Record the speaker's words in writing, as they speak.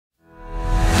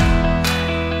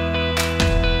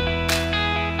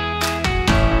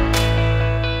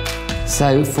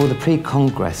So for the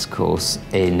pre-congress course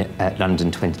in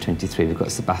London 2023, we've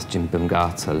got Sebastian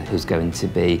Baumgaertel, who's going to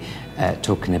be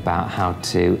talking about how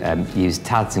to use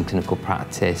TADS in clinical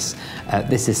practice.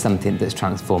 This is something that's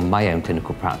transformed my own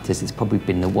clinical practice. It's probably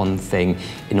been the one thing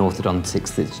in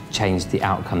orthodontics that's changed the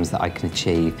outcomes that I can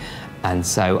achieve. And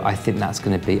so I think that's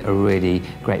going to be a really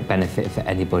great benefit for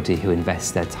anybody who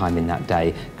invests their time in that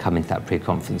day coming to that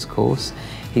pre-conference course.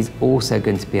 He's also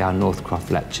going to be our Northcroft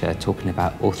lecturer talking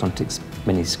about orthodontics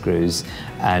mini screws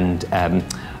and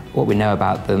what we know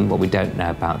about them, what we don't know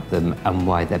about them, and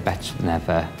why they're better than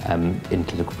ever in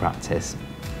clinical practice.